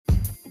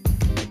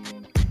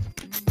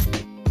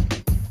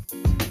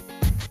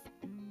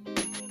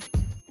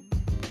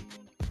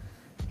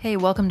Hey,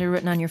 welcome to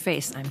Written on Your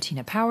Face. I'm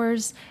Tina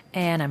Powers,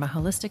 and I'm a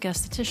holistic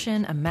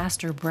esthetician, a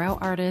master brow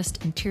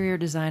artist, interior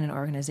design and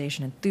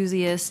organization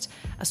enthusiast,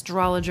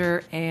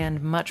 astrologer,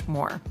 and much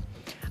more.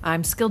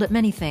 I'm skilled at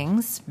many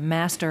things,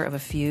 master of a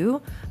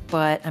few,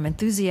 but I'm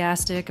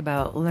enthusiastic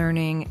about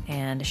learning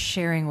and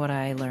sharing what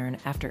I learn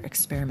after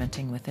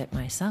experimenting with it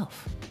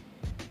myself.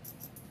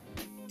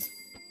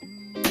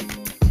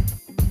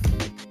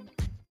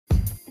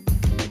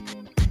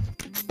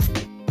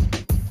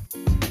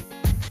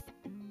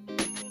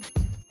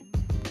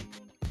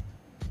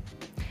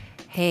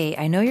 Hey,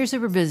 I know you're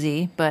super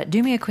busy, but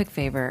do me a quick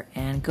favor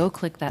and go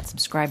click that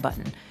subscribe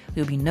button.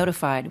 You'll be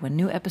notified when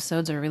new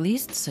episodes are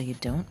released so you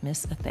don't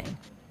miss a thing.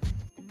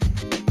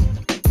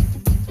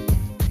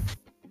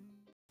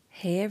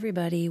 Hey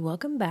everybody,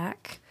 welcome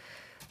back.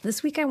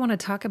 This week I want to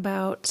talk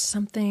about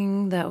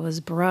something that was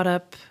brought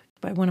up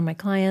by one of my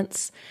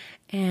clients,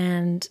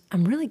 and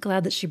I'm really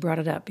glad that she brought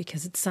it up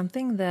because it's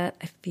something that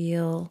I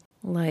feel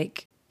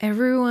like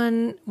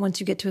everyone, once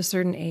you get to a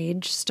certain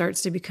age,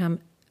 starts to become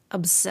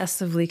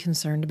obsessively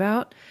concerned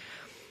about,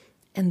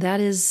 and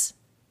that is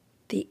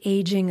the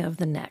aging of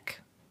the neck.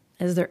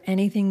 Is there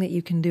anything that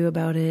you can do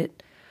about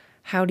it?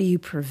 How do you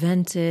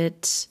prevent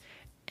it?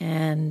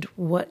 And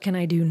what can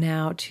I do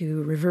now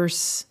to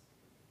reverse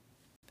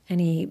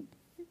any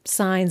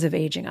signs of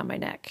aging on my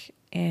neck?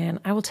 And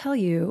I will tell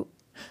you,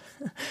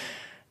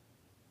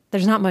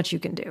 there's not much you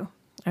can do.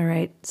 All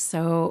right.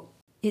 So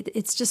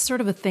it's just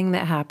sort of a thing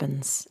that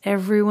happens.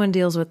 Everyone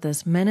deals with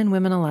this, men and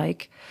women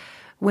alike.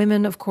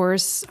 Women, of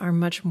course, are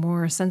much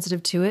more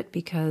sensitive to it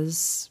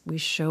because we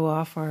show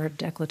off our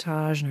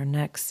décolletage and our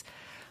necks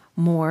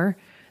more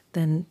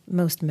than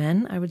most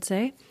men, I would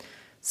say.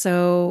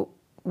 So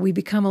we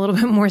become a little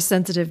bit more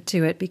sensitive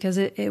to it because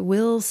it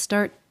will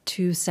start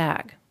to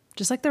sag.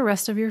 Just like the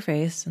rest of your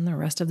face and the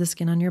rest of the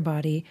skin on your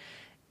body,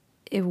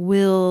 it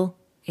will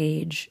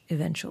age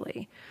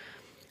eventually.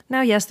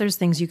 Now, yes, there's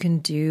things you can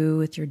do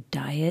with your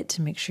diet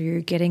to make sure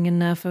you're getting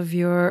enough of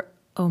your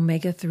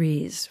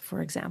omega-3s,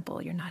 for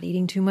example. You're not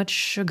eating too much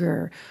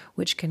sugar,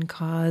 which can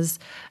cause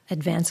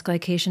advanced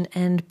glycation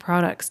end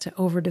products to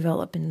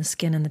overdevelop in the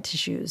skin and the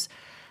tissues.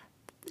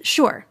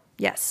 Sure,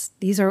 yes,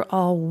 these are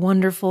all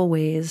wonderful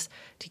ways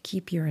to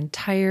keep your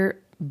entire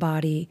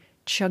body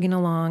chugging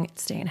along,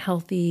 staying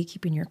healthy,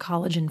 keeping your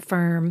collagen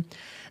firm.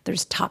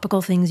 There's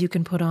topical things you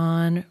can put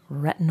on,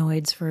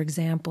 retinoids, for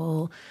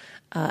example.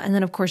 And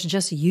then, of course,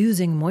 just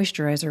using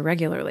moisturizer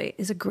regularly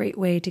is a great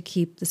way to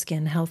keep the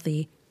skin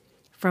healthy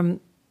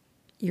from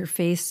your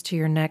face to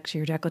your neck, to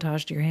your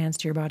décolletage, to your hands,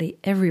 to your body,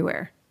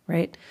 everywhere,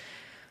 right?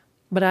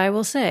 But I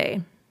will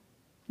say,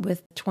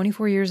 with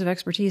 24 years of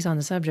expertise on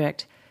the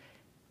subject,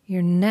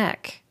 your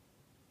neck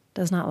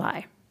does not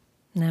lie.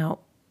 Now,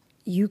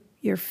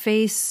 your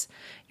face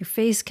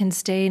can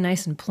stay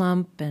nice and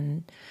plump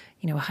and,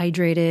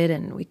 hydrated,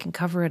 and we can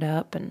cover it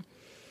up and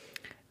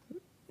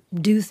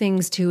do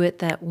things to it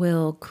that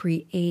will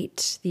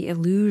create the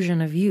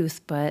illusion of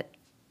youth, but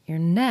your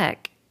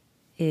neck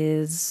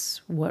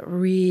is what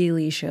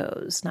really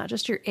shows, not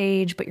just your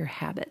age, but your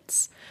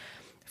habits.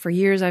 For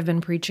years, I've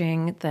been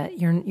preaching that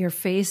your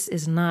face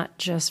is not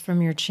just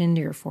from your chin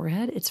to your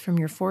forehead. It's from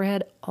your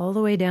forehead all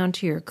the way down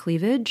to your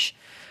cleavage,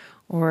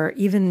 or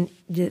even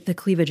the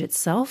cleavage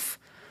itself,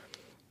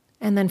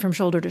 and then from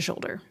shoulder to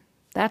shoulder.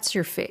 That's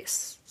your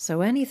face.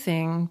 So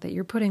anything that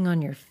you're putting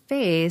on your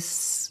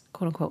face,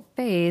 quote unquote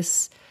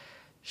face,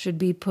 should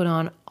be put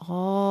on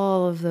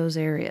all of those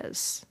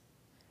areas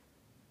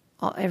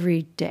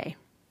every day.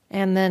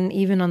 And then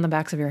even on the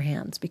backs of your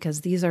hands, because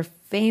these are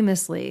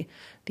famously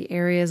the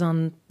areas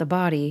on the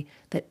body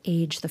that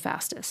age the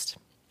fastest.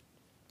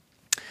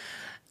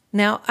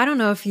 Now, I don't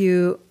know if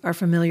you are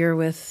familiar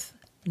with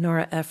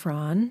Nora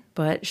Ephron,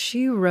 but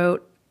she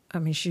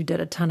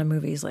did a ton of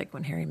movies like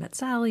When Harry Met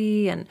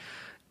Sally and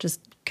just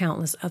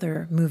countless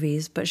other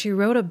movies, but she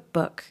wrote a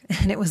book,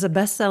 and it was a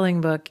best-selling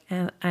book,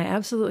 and I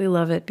absolutely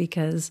love it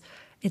because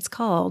it's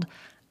called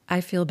I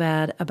Feel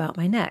Bad About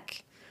My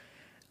Neck.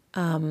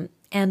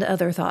 And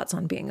other thoughts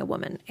on being a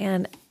woman.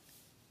 And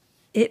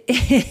it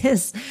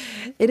is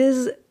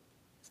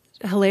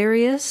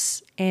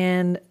hilarious,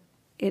 and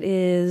it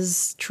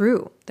is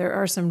true. There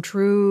are some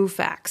true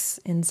facts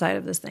inside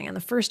of this thing. And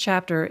the first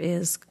chapter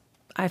is,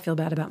 I feel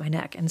bad about my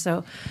neck. And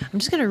so I'm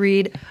just going to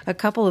read a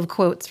couple of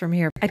quotes from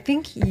here. I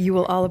think you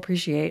will all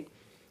appreciate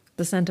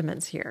the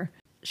sentiments here.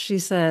 She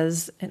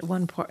says, in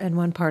one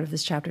part of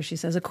this chapter, she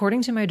says,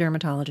 according to my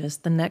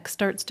dermatologist, the neck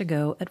starts to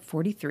go at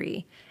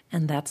 43,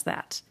 and that's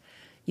that.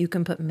 You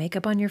can put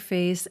makeup on your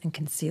face and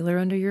concealer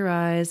under your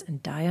eyes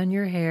and dye on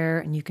your hair,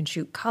 and you can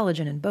shoot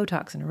collagen and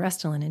Botox and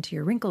Restylane into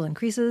your wrinkles and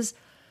creases.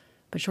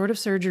 But short of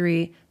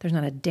surgery, there's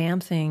not a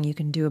damn thing you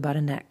can do about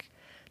a neck.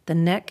 The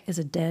neck is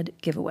a dead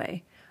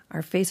giveaway.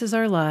 Our faces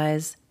are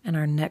lies, and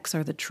our necks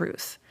are the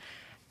truth.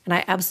 And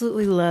I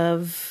absolutely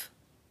love,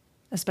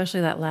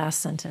 especially that last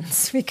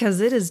sentence, because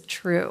it is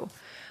true.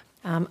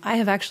 I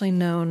have actually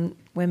known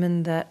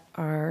women that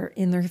are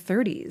in their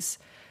 30s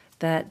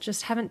that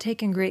just haven't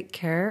taken great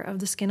care of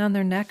the skin on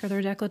their neck or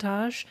their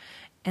décolletage,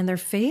 and their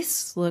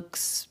face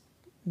looks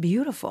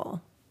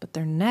beautiful, but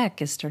their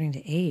neck is starting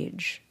to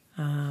age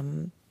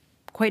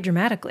quite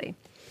dramatically.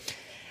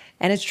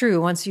 And it's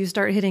true, once you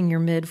start hitting your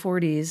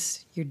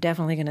mid-40s, you're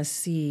definitely going to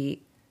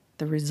see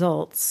the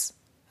results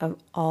of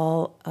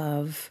all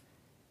of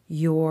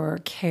your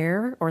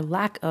care or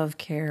lack of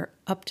care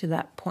up to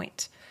that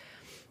point.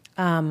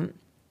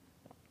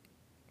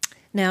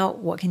 Now,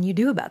 what can you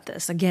do about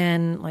this?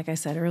 Again, like I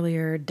said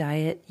earlier,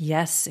 diet.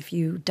 Yes, if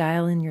you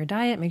dial in your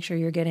diet, make sure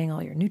you're getting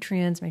all your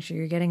nutrients, make sure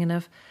you're getting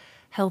enough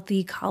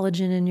healthy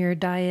collagen in your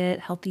diet,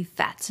 healthy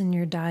fats in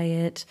your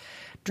diet,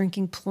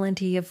 drinking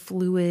plenty of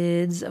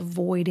fluids,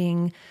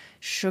 avoiding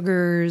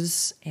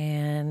sugars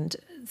and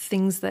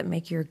things that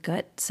make your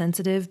gut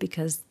sensitive,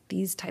 because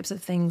these types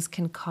of things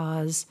can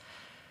cause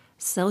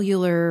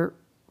cellular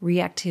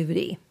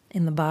reactivity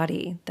in the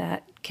body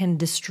that can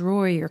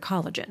destroy your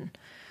collagen.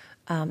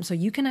 So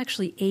you can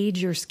actually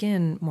age your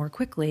skin more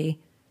quickly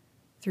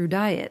through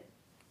diet,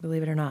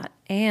 believe it or not.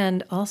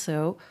 And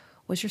also,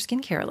 what's your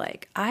skincare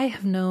like? I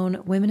have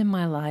known women in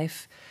my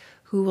life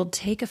who will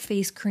take a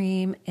face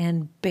cream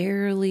and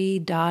barely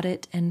dot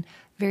it and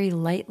very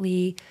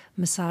lightly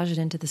massage it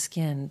into the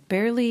skin,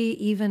 barely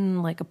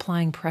even like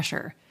applying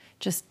pressure,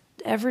 just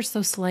ever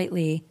so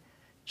slightly,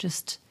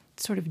 just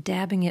sort of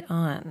dabbing it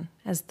on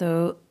as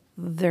though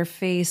their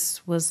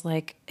face was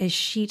like a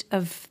sheet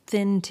of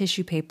thin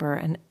tissue paper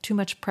and too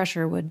much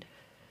pressure would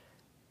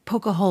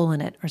poke a hole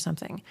in it or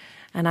something.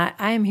 And I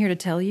am here to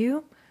tell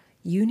you,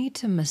 you need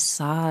to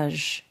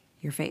massage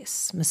your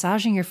face.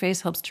 Massaging your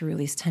face helps to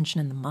release tension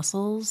in the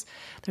muscles.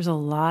 There's a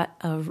lot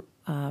of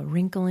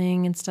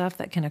wrinkling and stuff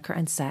that can occur,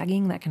 and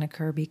sagging that can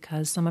occur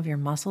because some of your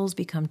muscles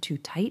become too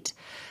tight.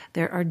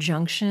 There are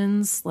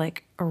junctions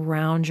like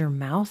around your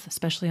mouth,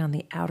 especially on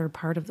the outer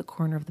part of the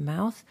corner of the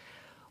mouth,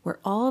 where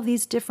all of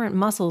these different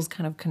muscles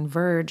kind of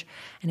converge.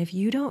 And if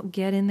you don't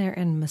get in there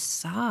and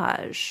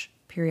massage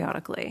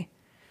periodically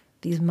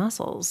these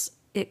muscles,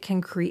 it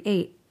can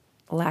create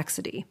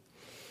laxity.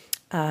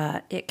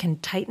 It can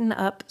tighten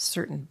up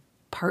certain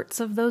parts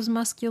of those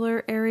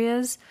muscular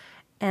areas,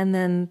 and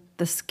then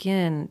the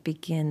skin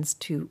begins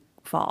to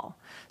fall.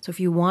 So if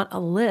you want a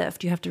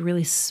lift, you have to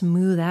really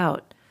smooth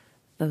out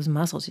those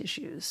muscle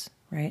tissues,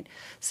 right?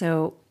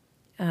 So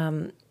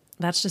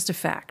that's just a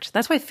fact.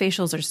 That's why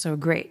facials are so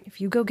great. If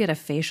you go get a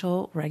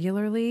facial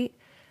regularly,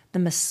 the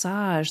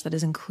massage that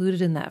is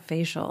included in that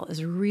facial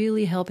is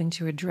really helping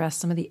to address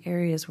some of the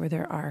areas where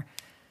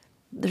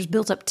there's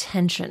built up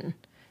tension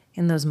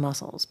in those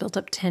muscles, built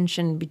up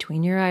tension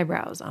between your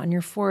eyebrows, on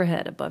your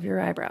forehead, above your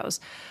eyebrows,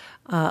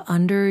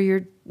 under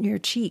your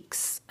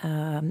cheeks,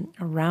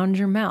 around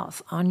your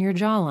mouth, on your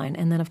jawline,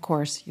 and then, of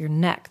course, your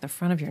neck, the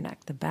front of your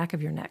neck, the back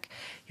of your neck,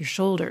 your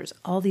shoulders,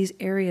 all these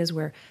areas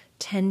where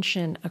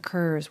tension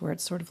occurs, where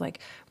it's sort of like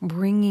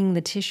bringing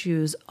the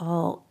tissues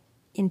all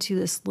into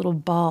this little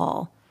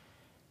ball.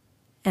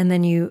 And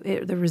then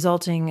the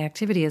resulting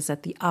activity is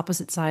that the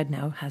opposite side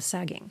now has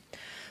sagging.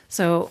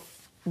 So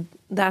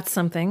that's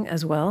something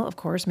as well, of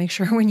course. Make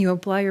sure when you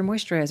apply your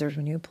moisturizers,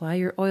 when you apply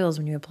your oils,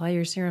 when you apply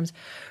your serums,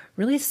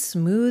 really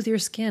smooth your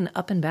skin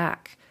up and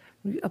back.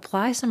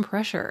 Apply some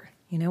pressure.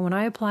 When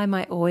I apply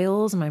my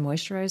oils and my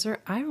moisturizer,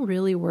 I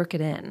really work it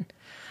in.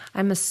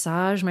 I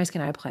massage my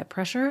skin. I apply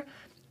pressure,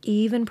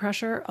 even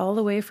pressure, all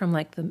the way from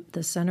like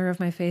the center of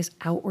my face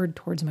outward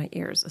towards my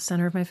ears, the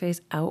center of my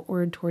face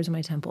outward towards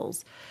my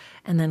temples,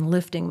 and then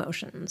lifting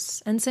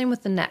motions. And same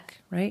with the neck,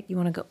 right? You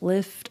want to go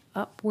lift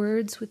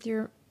upwards with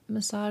your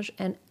massage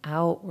and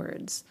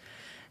outwards.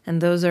 And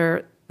those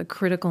are the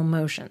critical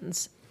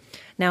motions.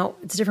 Now,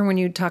 it's different when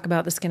you talk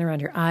about the skin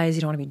around your eyes.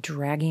 You don't want to be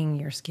dragging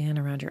your skin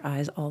around your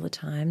eyes all the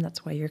time.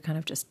 That's why you're kind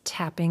of just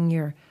tapping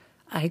your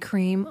eye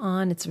cream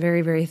on. It's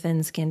very, very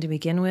thin skin to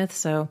begin with,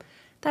 so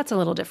that's a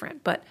little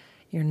different. But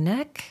your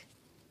neck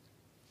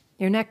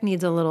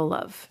needs a little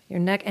love. Your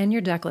neck and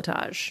your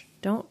décolletage.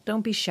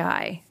 Don't be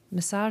shy.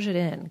 Massage it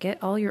in.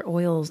 Get all your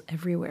oils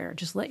everywhere.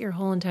 Just let your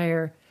whole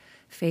entire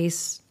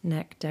face,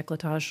 neck,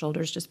 décolletage,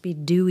 shoulders just be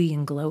dewy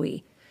and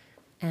glowy.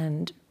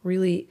 And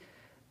really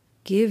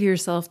give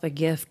yourself the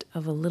gift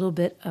of a little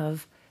bit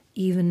of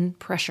even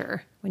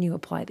pressure when you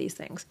apply these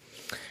things.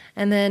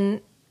 And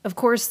then, of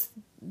course,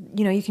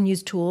 you can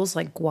use tools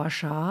like gua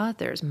sha.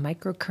 There's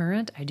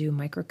microcurrent. I do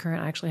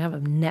microcurrent. I actually have a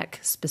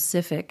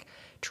neck-specific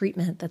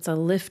treatment that's a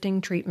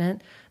lifting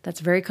treatment that's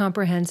very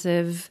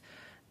comprehensive.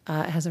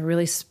 It has a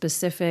really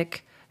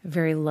specific,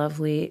 very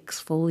lovely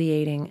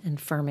exfoliating and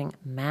firming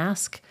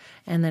mask.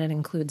 And then it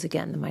includes,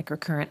 again, the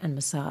microcurrent and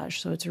massage.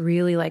 So it's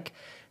really like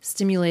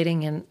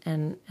stimulating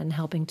and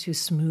helping to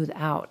smooth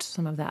out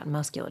some of that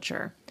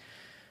musculature.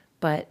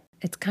 But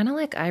it's kind of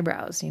like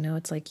eyebrows,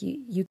 it's like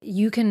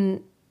you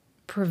can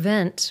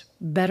prevent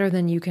better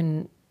than you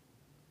can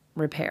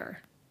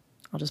repair.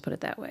 I'll just put it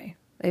that way.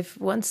 If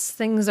once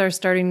things are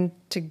starting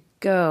to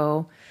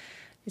go,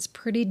 it's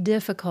pretty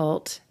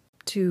difficult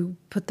to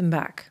put them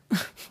back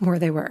where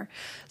they were.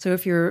 So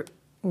if you're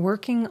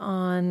working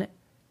on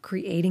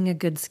creating a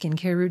good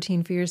skincare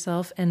routine for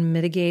yourself and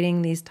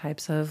mitigating these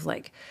types of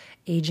like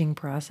aging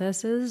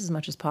processes as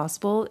much as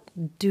possible,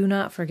 do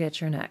not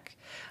forget your neck.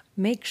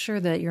 make sure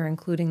that you're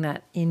including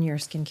that in your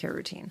skincare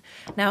routine.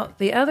 Now,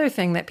 the other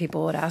thing that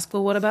people would ask,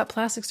 well, what about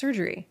plastic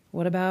surgery?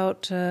 What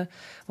about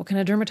what can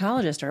a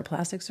dermatologist or a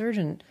plastic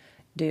surgeon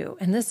do?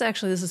 And this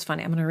is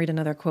funny. I'm going to read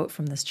another quote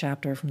from this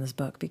chapter from this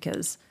book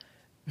because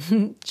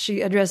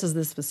she addresses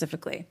this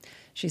specifically.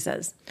 She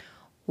says,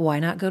 why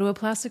not go to a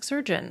plastic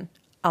surgeon?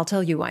 I'll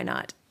tell you why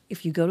not.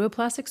 If you go to a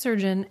plastic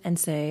surgeon and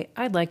say,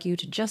 I'd like you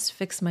to just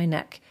fix my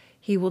neck,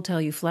 he will tell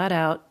you flat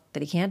out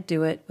that he can't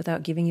do it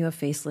without giving you a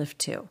facelift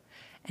too.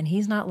 And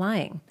he's not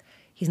lying.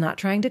 He's not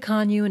trying to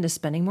con you into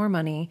spending more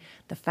money.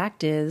 The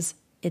fact is,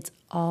 it's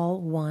all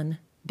one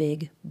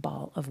big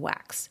ball of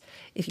wax.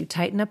 If you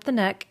tighten up the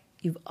neck,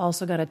 you've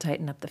also got to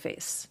tighten up the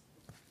face.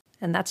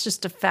 And that's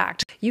just a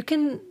fact. You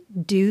can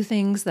do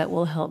things that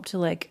will help to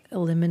like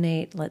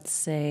eliminate, let's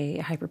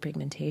say,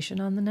 hyperpigmentation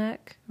on the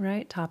neck,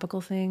 right?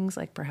 Topical things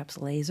like perhaps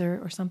laser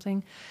or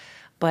something.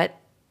 But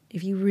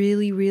if you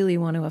really, really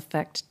want to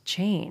affect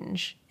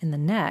change in the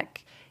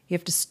neck, you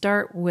have to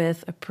start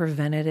with a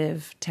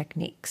preventative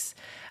techniques.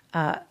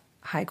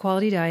 High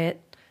quality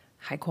diet,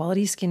 high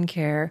quality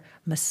skincare,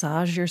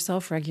 massage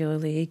yourself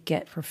regularly,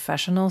 get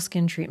professional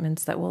skin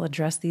treatments that will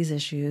address these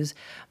issues.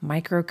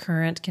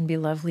 Microcurrent can be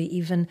lovely.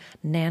 Even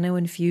nano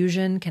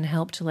infusion can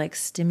help to like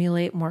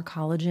stimulate more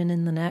collagen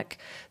in the neck.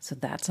 So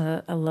that's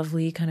a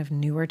lovely kind of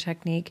newer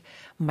technique.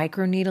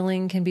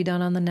 Microneedling can be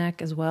done on the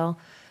neck as well.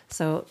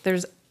 So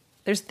there's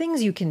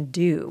things you can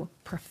do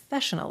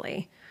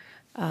professionally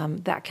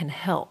that can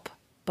help,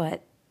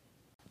 but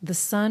the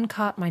sun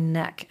caught my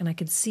neck and I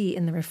could see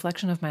in the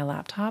reflection of my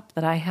laptop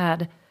that I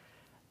had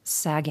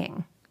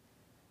sagging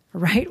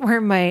right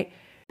where my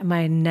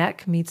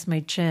neck meets my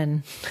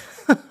chin,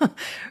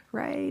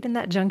 right in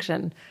that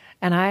junction.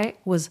 And I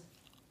was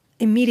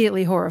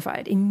immediately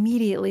horrified.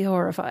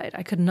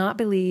 I could not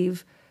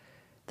believe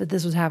that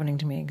this was happening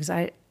to me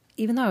because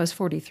even though I was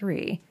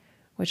 43,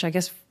 which I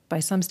guess by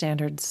some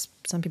standards,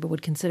 some people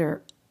would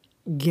consider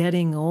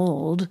getting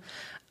old,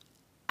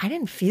 I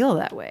didn't feel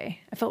that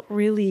way. I felt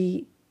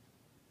really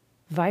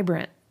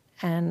vibrant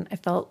and I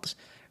felt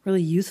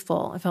really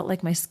youthful. I felt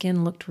like my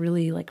skin looked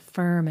really like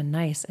firm and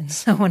nice. And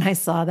so when I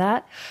saw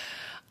that,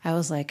 I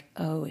was like,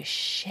 oh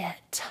shit.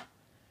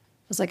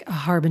 It was like a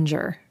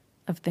harbinger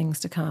of things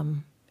to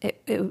come.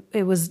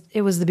 It was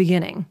the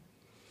beginning.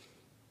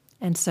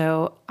 And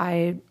so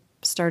I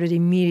started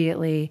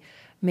immediately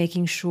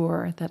making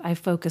sure that I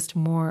focused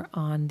more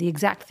on the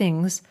exact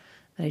things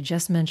that I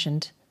just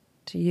mentioned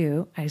to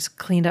you. I just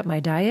cleaned up my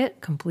diet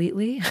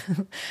completely.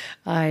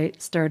 I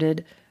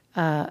started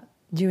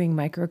doing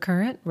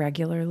microcurrent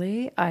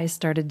regularly. I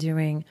started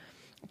doing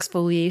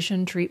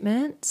exfoliation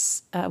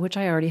treatments, which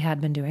I already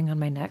had been doing on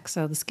my neck.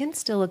 So the skin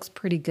still looks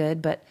pretty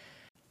good, but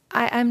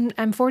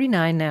I'm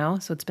 49 now,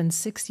 so it's been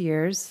 6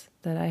 years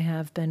that I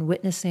have been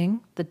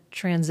witnessing the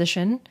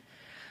transition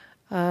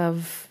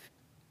of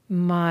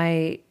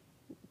my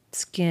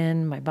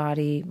skin, my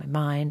body, my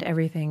mind,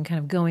 everything kind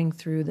of going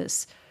through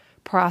this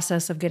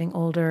process of getting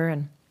older.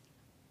 And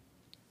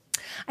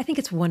I think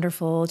it's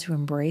wonderful to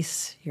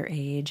embrace your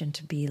age and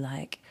to be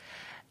like,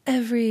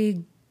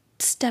 every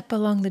step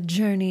along the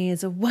journey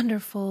is a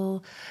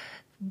wonderful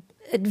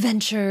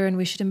adventure and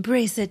we should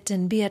embrace it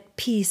and be at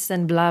peace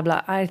and blah,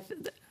 blah.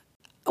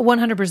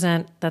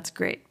 100%, that's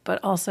great. But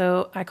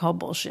also I call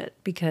bullshit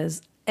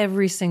because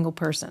every single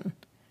person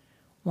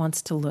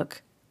wants to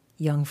look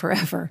young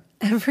forever.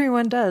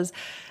 Everyone does.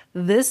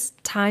 This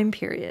time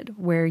period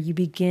where you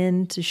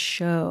begin to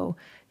show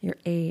your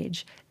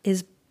age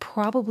is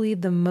probably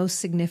the most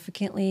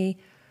significantly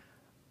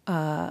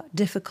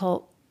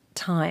difficult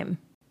time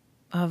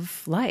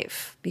of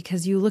life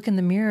because you look in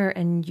the mirror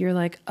and you're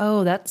like,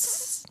 oh,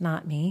 that's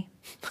not me.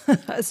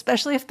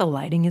 Especially if the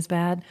lighting is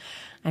bad.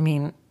 I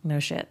mean, no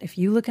shit. If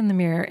you look in the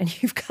mirror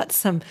and you've got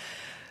some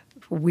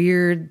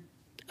weird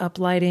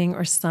uplighting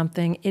or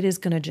something, it is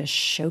going to just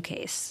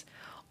showcase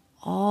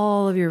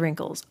all of your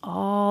wrinkles,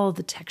 all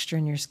the texture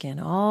in your skin,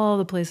 all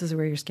the places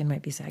where your skin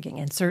might be sagging,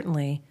 and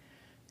certainly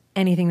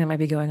anything that might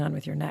be going on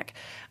with your neck.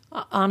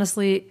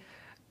 Honestly,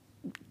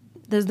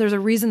 there's a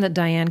reason that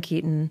Diane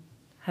Keaton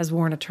has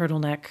worn a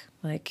turtleneck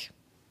like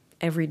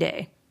every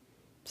day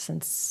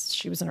since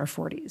she was in her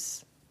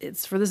 40s.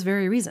 It's for this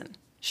very reason.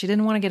 She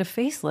didn't want to get a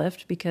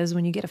facelift because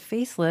when you get a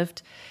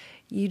facelift,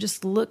 you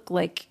just look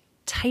like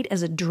tight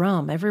as a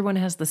drum. Everyone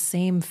has the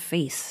same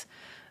face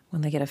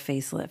when they get a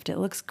facelift. It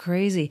looks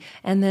crazy.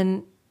 And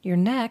then your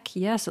neck,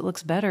 yes, it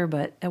looks better,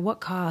 but at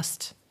what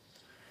cost?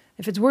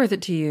 If it's worth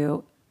it to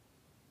you,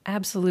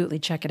 absolutely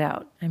check it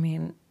out. I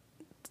mean,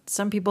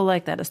 some people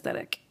like that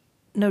aesthetic.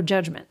 No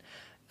judgment.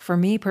 For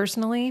me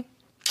personally,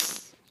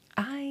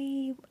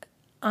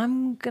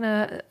 I'm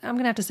gonna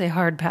have to say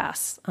hard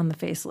pass on the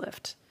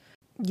facelift.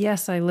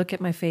 Yes, I look at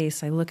my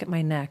face, I look at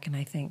my neck, and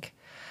I think,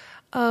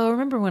 oh,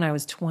 remember when I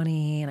was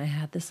 20 and I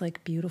had this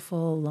like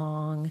beautiful,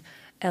 long,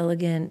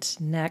 elegant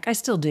neck? I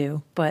still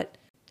do, but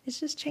it's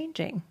just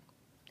changing.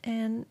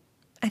 And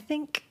I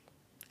think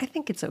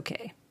it's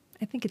okay.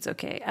 I think it's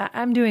okay.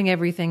 I'm doing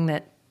everything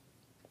that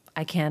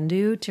I can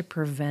do to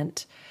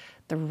prevent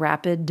the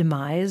rapid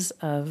demise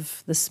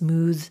of the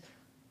smooth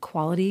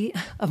quality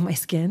of my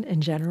skin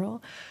in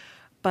general,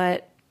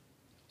 but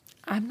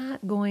I'm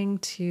not going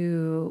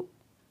to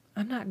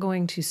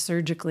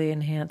surgically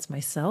enhance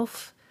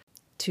myself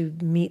to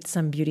meet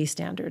some beauty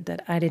standard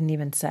that I didn't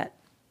even set.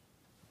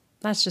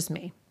 That's just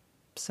me.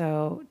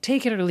 So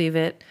take it or leave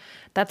it.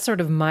 That's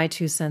sort of my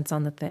 2 cents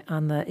on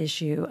the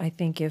issue. I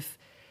think if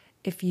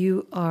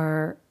you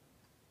are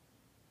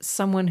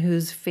someone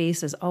whose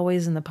face is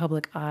always in the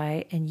public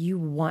eye and you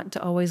want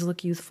to always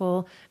look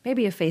youthful,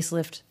 maybe a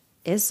facelift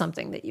is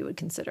something that you would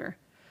consider.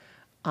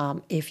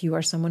 If you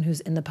are someone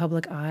who's in the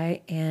public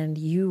eye and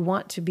you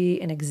want to be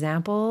an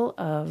example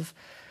of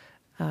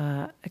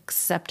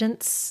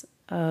acceptance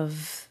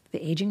of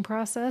the aging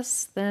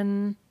process,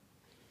 then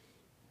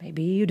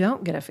maybe you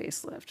don't get a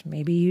facelift.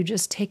 Maybe you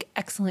just take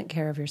excellent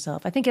care of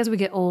yourself. I think as we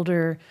get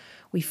older,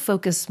 we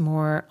focus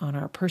more on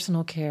our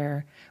personal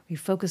care. We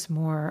focus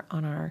more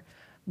on our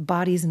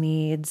body's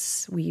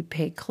needs. We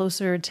pay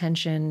closer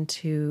attention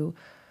to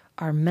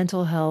our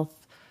mental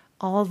health,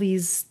 all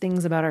these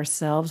things about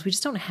ourselves. We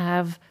just don't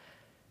have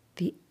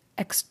the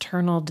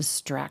external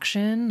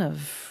distraction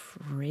of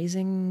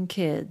raising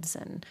kids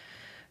and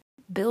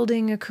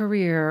building a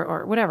career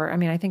or whatever. I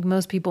mean, I think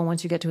most people,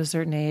 once you get to a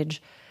certain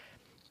age,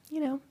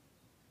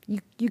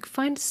 you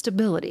find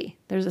stability.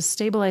 There's a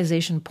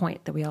stabilization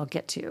point that we all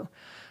get to,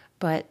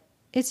 but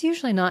it's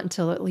usually not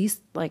until at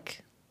least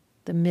like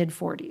the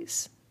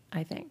mid-40s,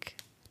 I think.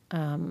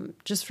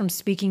 Just from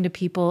speaking to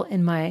people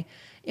in my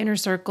inner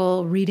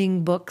circle,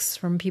 reading books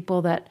from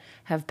people that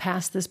have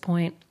passed this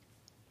point,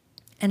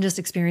 and just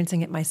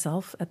experiencing it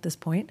myself at this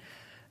point,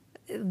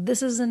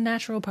 this is a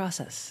natural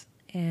process,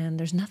 and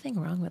there's nothing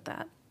wrong with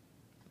that.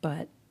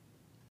 But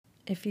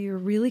if you're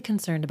really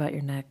concerned about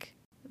your neck,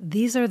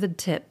 these are the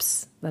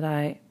tips that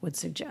I would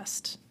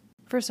suggest.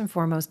 First and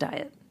foremost,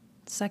 diet.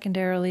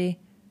 Secondarily,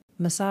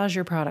 massage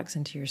your products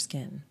into your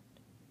skin.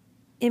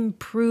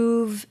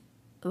 Improve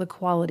the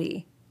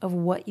quality of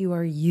what you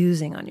are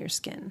using on your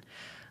skin.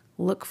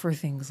 Look for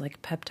things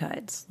like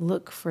peptides.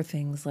 Look for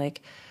things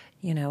like,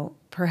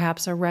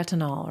 perhaps a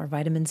retinol or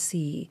vitamin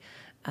C.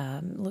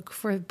 Look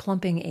for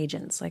plumping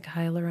agents like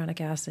hyaluronic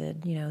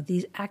acid.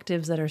 These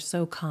actives that are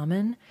so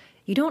common.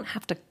 You don't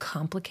have to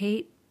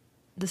complicate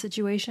the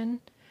situation,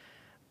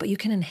 but you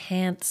can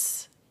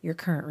enhance your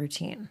current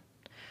routine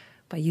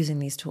by using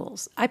these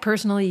tools. I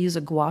personally use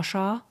a gua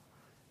sha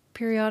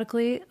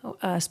periodically,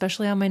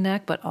 especially on my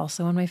neck, but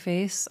also on my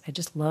face. I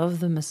just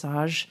love the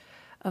massage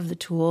of the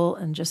tool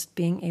and just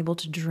being able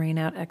to drain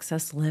out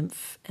excess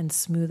lymph and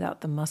smooth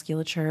out the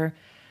musculature.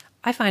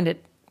 I find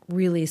it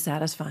really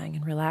satisfying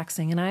and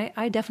relaxing, and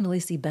I definitely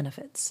see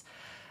benefits.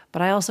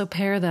 But I also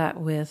pair that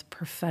with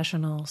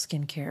professional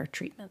skincare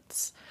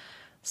treatments.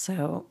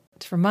 So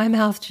from my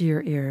mouth to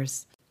your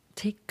ears,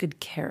 take good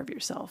care of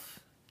yourself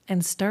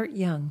and start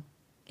young.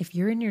 If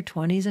you're in your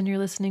 20s and you're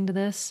listening to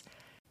this,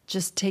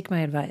 just take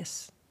my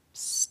advice.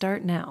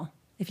 Start now.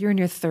 If you're in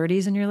your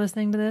 30s and you're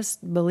listening to this,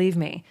 believe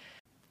me,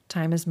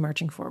 time is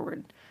marching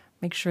forward.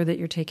 Make sure that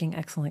you're taking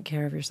excellent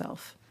care of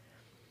yourself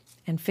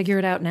and figure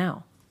it out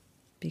now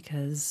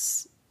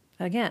because,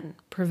 again,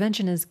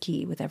 prevention is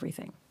key with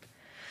everything.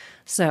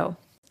 So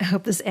I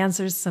hope this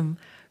answers some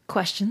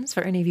questions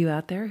for any of you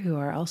out there who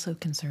are also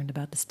concerned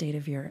about the state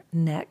of your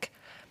neck.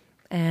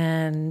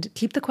 And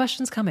keep the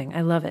questions coming.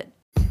 I love it.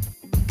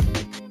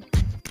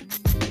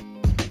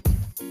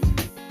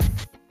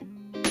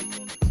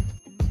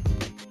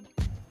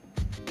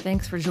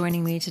 Thanks for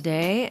joining me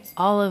today.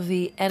 All of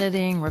the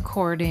editing,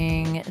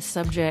 recording,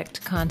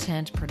 subject,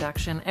 content,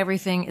 production,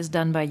 everything is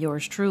done by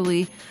yours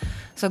truly.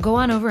 So go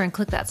on over and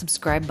click that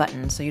subscribe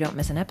button so you don't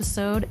miss an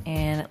episode,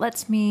 and it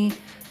lets me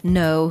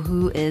know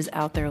who is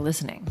out there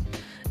listening.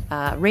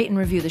 Rate and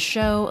review the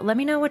show. Let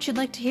me know what you'd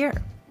like to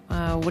hear.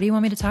 What do you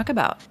want me to talk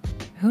about?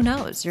 Who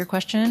knows? Your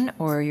question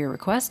or your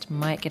request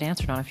might get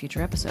answered on a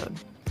future episode.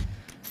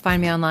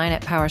 Find me online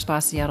at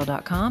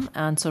powerspaseattle.com,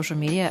 on social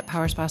media at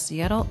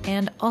powerspaseattle,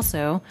 and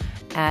also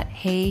at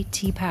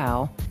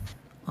HeyTPow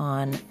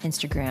on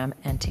Instagram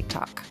and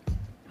TikTok.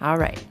 All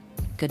right,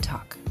 good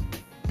talk.